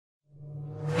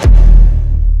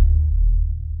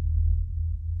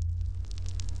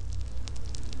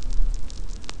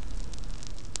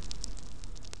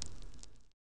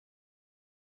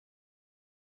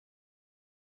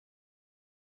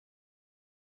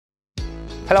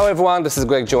Hello everyone, this is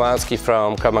Dziewonski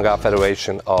from Krav Maga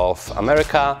Federation of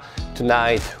America.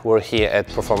 Tonight we're here at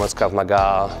Performance Krav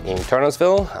Maga in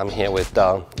Turnersville. I'm here with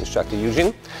Instructor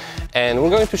Eugene, and we're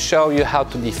going to show you how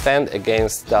to defend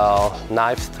against the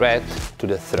knife threat to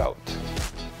the throat.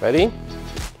 Ready?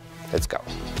 Let's go.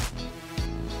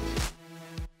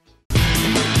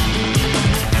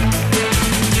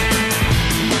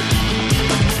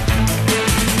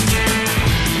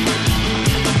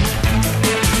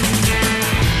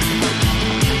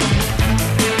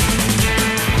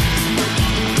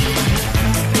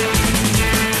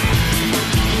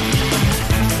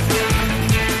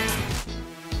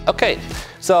 Okay,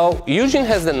 so Eugene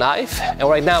has the knife, and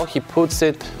right now he puts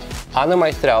it under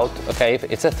my throat, okay,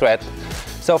 it's a threat.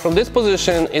 So from this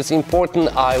position, it's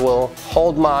important I will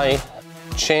hold my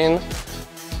chin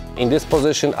in this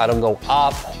position. I don't go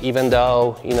up, even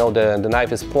though, you know, the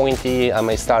knife is pointy, I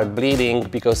may start bleeding,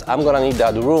 because I'm gonna need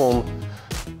that room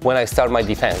when I start my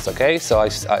defense, okay? So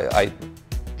I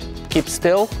keep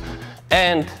still,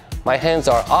 and my hands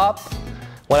are up.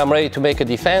 When I'm ready to make a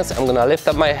defense, I'm gonna lift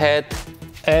up my head,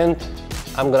 and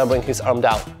I'm gonna bring his arm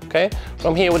down, okay?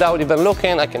 From here, without even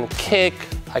looking, I can kick,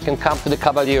 I can come to the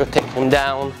cavalier, take him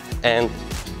down, and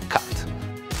cut.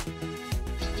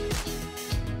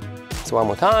 So one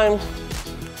more time.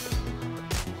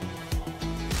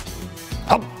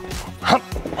 Hop, hop,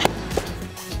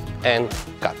 and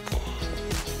cut.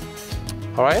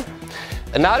 All right?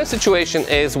 Another situation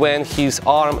is when his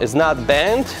arm is not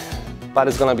bent, but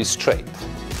it's gonna be straight,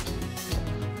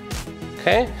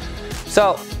 okay?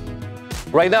 So,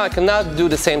 right now I cannot do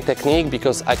the same technique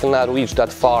because I cannot reach that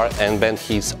far and bend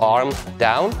his arm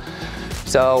down.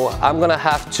 So I'm gonna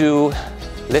have to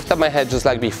lift up my head just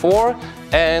like before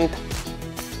and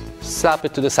slap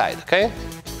it to the side, okay?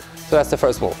 So that's the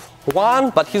first move. One,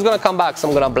 but he's gonna come back, so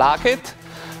I'm gonna block it.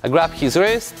 I grab his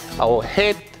wrist, I will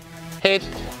hit,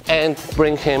 and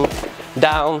bring him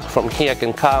down. From here I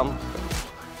can come,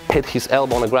 hit his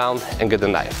elbow on the ground and get the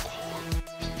knife.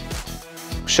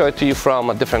 Show it to you from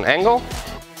a different angle.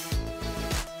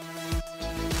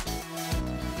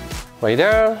 Right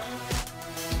there.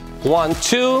 1,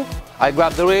 2. I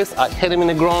grab the wrist, I hit him in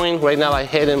the groin. Right now I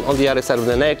hit him on the other side of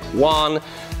the neck. 1,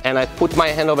 and I put my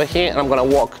hand over here and I'm gonna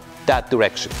walk that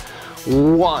direction.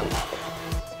 1.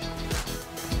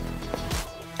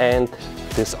 And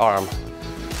disarm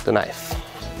the knife.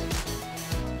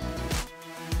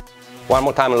 One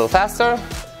more time, a little faster.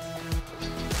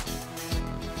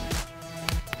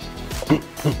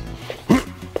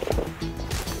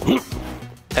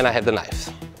 And I have the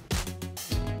knife.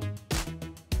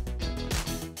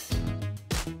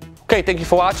 Okay, thank you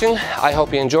for watching. I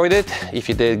hope you enjoyed it. If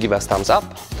you did, give us a thumbs up.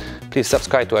 Please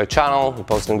subscribe to our channel. We're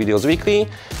posting videos weekly.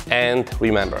 And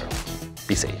remember,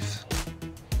 be safe.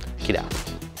 Keep out.